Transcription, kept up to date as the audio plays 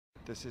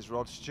This is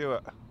Rod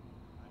Stewart,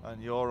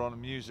 and you're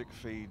on Music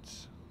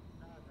Feeds.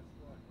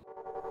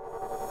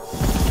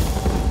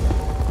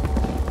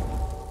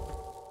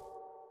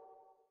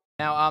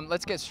 Now,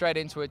 let's get straight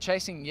into it.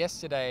 Chasing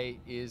Yesterday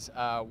is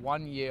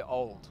 1 year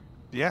old.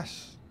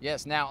 Yes.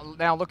 Yes.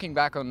 Now looking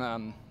back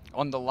on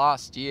the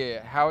last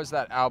year, how has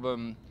that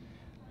album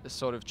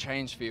sort of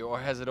changed for you, or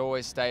has it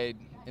always stayed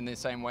in the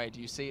same way? Do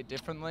you see it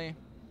differently?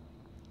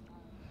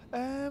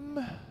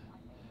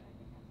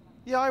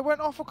 Yeah, I went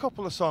off a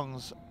couple of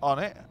songs on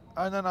it,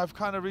 and then I've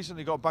kind of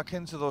recently got back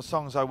into those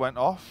songs I went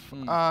off,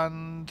 and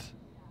I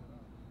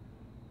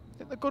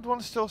think the good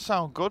ones still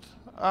sound good,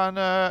 and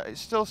it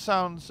still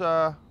sounds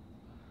good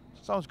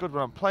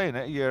when I'm playing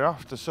it a year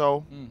after.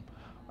 So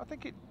I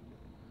think it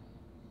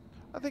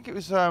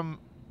was I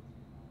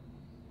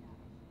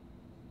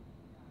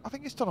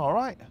think it's done all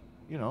right.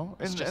 You know,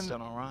 It's just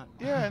done all right.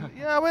 Yeah,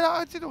 yeah. I mean,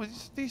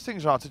 these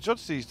things are hard to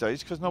judge these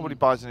days because nobody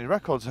buys any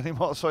records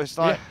anymore. So it's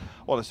like,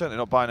 well, they're certainly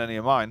not buying any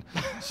of mine.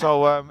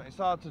 So it's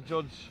hard to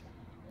judge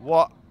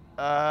what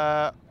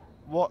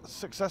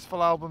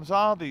successful albums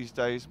are these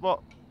days. But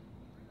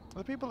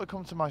the people that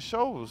come to my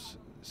shows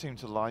seem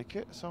to like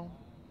it. So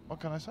what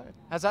can I say?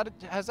 Has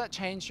that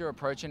changed your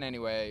approach in any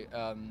way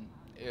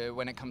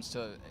when it comes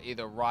to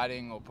either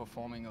writing or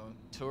performing or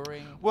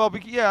touring? Well,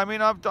 yeah. I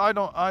mean,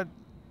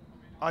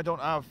 I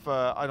don't have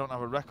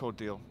a record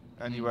deal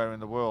anywhere in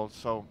the world,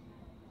 so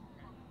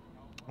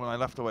when I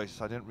left Oasis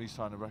I didn't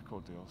re-sign a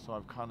record deal, so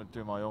I'm kind of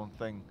doing my own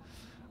thing,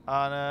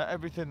 and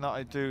everything that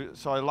I do,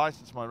 so I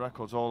license my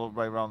records all the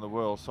way around the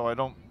world, so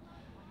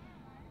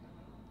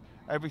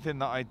everything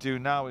that I do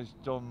now is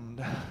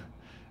done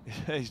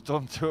is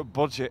done to a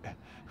budget,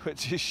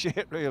 which is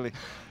shit really,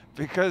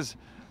 because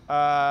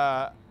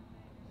I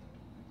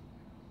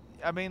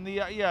mean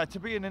to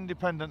be an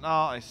independent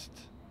artist,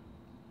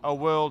 a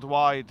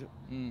worldwide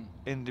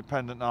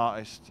independent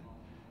artist,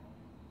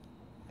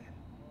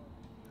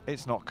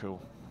 it's not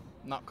cool.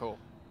 Not cool.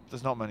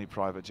 There's not many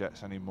private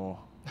jets anymore.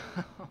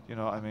 You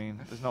know what I mean?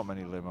 There's not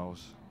many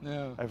limos.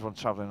 No. Everyone's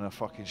traveling in a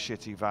fucking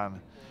shitty van.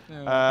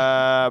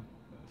 No.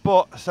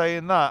 But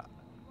saying that,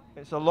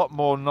 it's a lot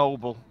more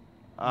noble,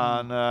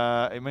 and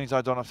it means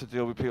I don't have to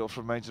deal with people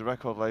from major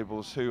record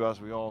labels who,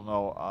 as we all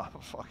know, are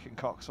fucking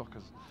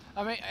cocksuckers.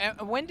 I mean,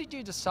 when did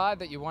you decide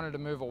that you wanted to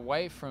move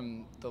away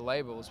from the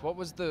labels? What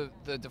was the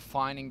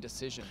defining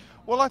decision?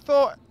 Well,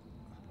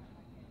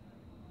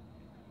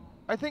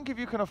 I think if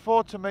you can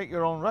afford to make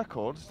your own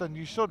records, then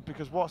you should,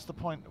 because what's the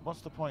point?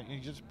 What's the point? You're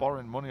just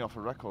borrowing money off a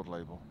record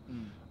label,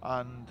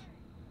 and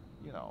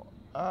you know,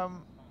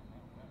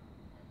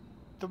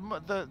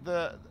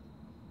 the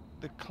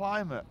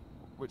climate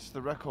which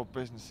the record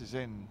business is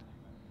in,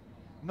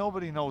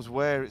 nobody knows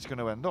where it's going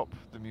to end up,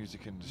 the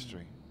music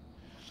industry.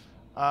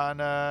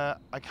 And I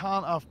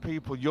can't have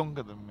people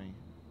younger than me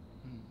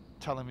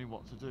telling me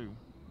what to do.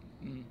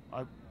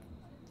 I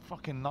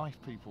fucking knife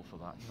people for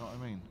that, you know what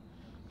I mean?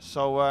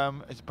 So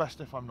it's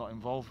best if I'm not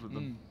involved with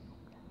them.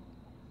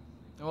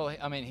 Well,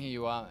 I mean, here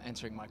you are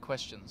answering my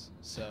questions,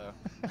 so...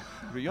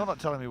 But you're not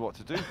telling me what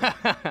to do.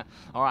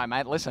 All right,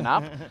 mate, listen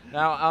up.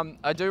 Now,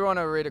 I do want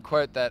to read a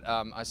quote that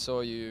I saw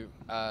you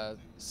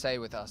say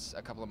with us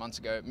a couple of months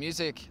ago.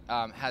 Music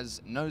has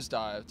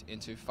nosedived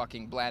into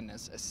fucking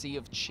blandness, a sea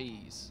of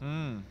cheese.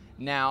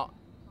 Now,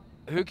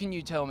 who can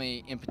you tell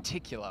me in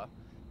particular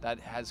that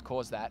has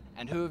caused that,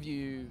 and who have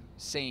you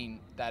seen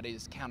that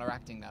is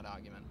counteracting that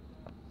argument?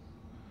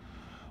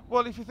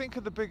 Well, if you think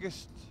of the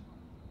biggest...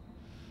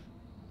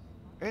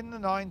 In the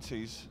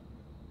 90s,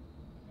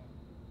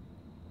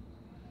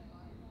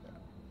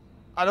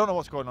 I don't know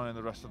what's going on in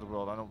the rest of the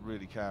world. I don't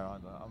really care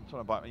either. I'm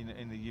talking about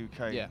in the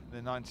UK. Yeah.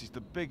 In the 90s, the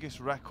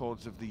biggest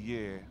records of the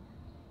year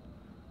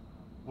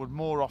would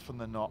more often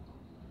than not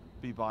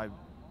be by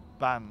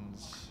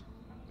bands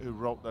who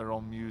wrote their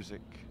own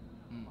music,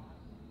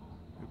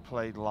 who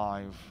played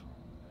live.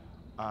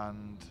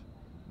 And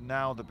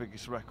now the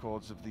biggest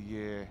records of the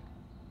year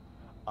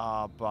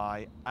are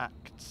by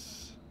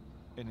acts,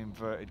 in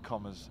inverted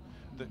commas,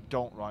 that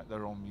don't write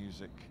their own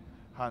music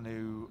and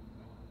who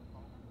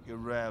you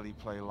rarely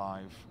play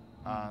live.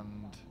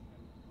 And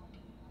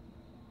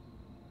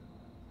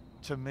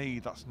to me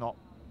that's not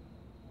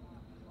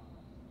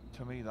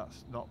the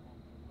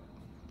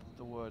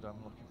word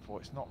I'm looking for.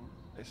 It's not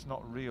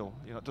real,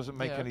 you know. It doesn't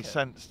make any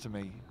sense to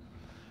me.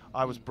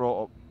 I was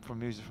brought up from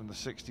music from the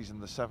 60s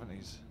and the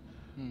 70s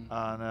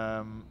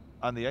and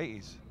the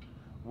 80s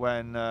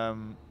when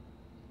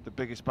the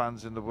biggest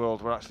bands in the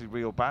world were actually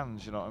real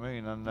bands, you know what I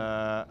mean? And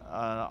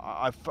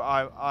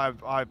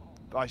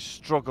I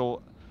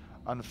struggle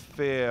and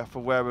fear for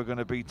where we're going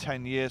to be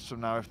 10 years from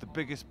now. If the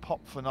biggest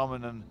pop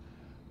phenomenon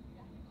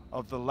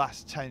of the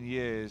last 10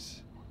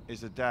 years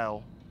is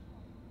Adele,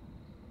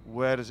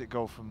 where does it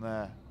go from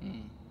there?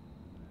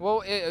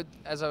 Well,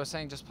 as I was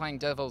saying, just playing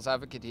devil's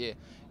advocate here,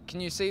 can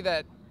you see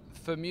that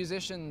for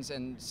musicians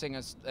and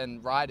singers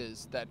and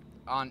writers that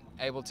aren't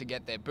able to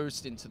get their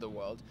boost into the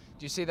world,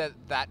 do you see that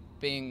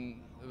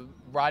being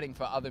writing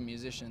for other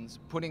musicians,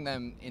 putting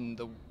them in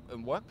the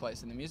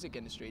workplace in the music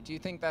industry, do you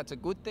think that's a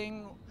good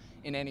thing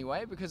in any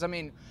way? Because I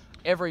mean,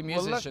 every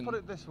musician. Well,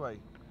 let's put it this way.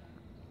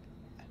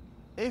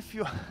 If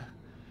you,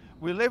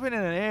 we're living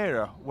in an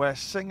era where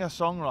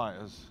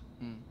singer-songwriters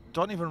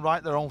don't even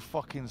write their own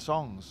fucking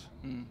songs.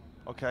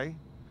 Okay.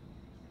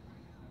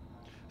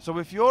 So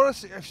if you're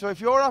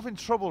having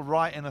trouble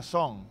writing a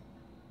song,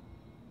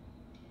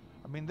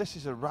 I mean, this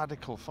is a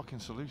radical fucking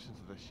solution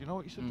to this. You know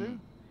what you should do?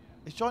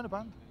 Is join a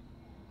band.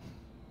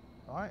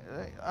 Right?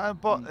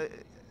 But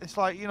it's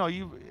like, you know,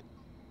 you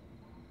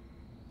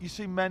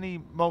see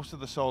most of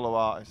the solo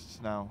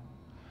artists now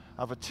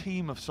have a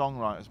team of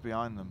songwriters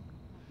behind them.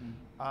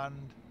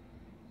 And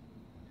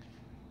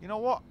you know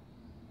what?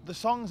 The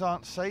songs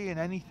aren't saying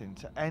anything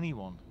to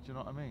anyone. Do you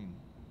know what I mean?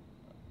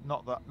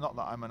 Not that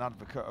I'm an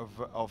advocate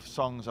of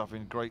songs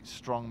having great,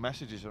 strong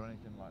messages or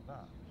anything like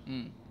that.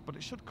 But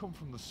it should come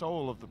from the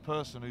soul of the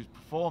person who's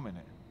performing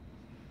it.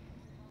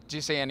 Do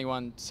you see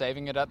anyone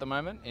saving it at the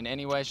moment in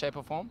any way, shape,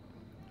 or form?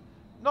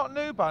 Not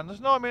new bands.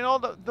 No, I mean all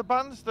the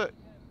bands that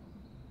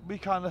we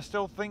kind of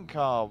still think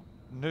are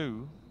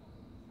new,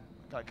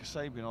 like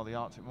Kasabian or the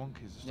Arctic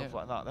Monkeys and stuff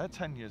like that. They're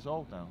 10 years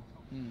old now.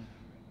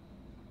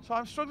 So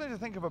I'm struggling to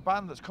think of a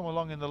band that's come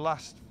along in the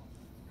last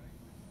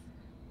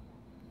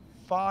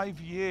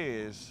 5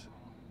 years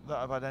that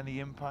have had any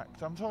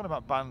impact. I'm talking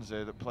about bands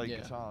here that play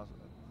guitars.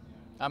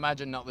 I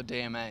imagine not the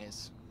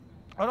DMA'S.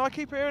 I know, I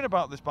keep hearing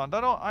about this band.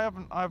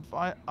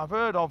 I've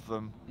heard of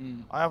them.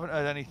 I haven't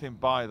heard anything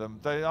by them.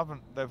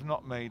 They've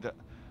not made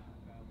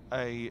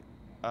a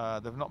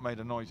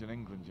noise in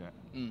England yet.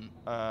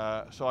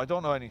 So I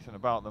don't know anything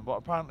about them. But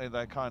apparently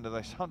they sound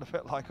a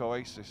bit like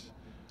Oasis,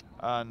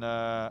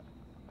 and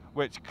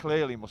which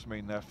clearly must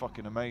mean they're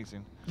fucking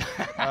amazing.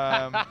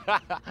 And like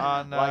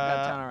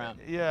that turnaround.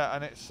 Yeah,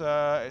 and it's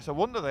a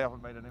wonder they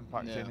haven't made an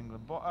impact in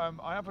England. But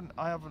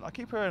I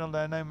keep hearing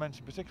their name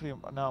mentioned, particularly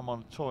now I'm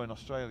on tour in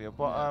Australia.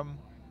 But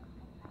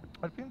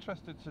I'd be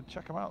interested to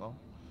check them out though.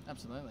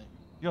 Absolutely.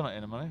 You're not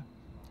in them, are you?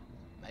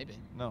 Maybe.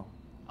 No.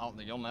 Oh,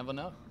 you'll never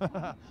know.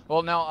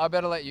 Well, now I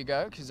better let you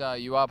go because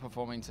you are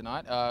performing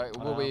tonight.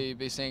 Will we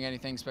be seeing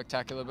anything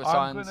spectacular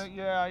besides?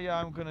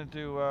 I'm gonna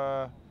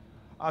do.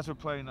 As we're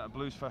playing at a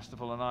blues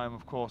festival, and I am,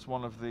 of course,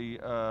 one of the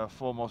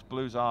foremost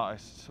blues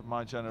artists of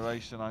my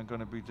generation, I'm going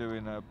to be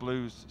doing a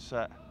blues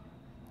set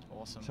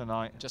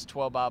tonight. Just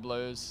 12-bar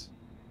blues?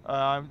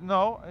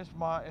 No,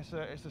 it's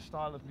a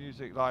style of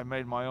music that I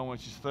made my own,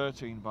 which is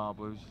 13-bar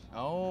blues.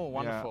 Oh,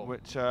 wonderful. Yeah,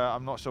 which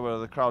I'm not sure whether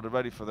the crowd are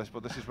ready for this,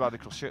 but this is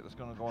radical shit that's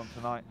going to go on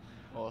tonight.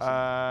 Awesome.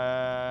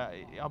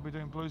 I'll be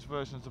doing blues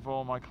versions of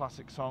all my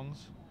classic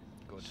songs.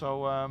 Good.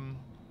 So,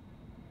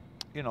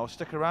 you know,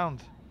 stick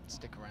around.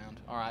 Stick around.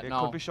 All right. It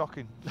could be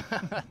shocking.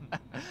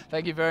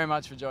 Thank you very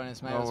much for joining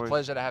us, mate. No It was a worries.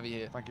 pleasure to have you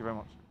here. Thank you very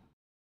much.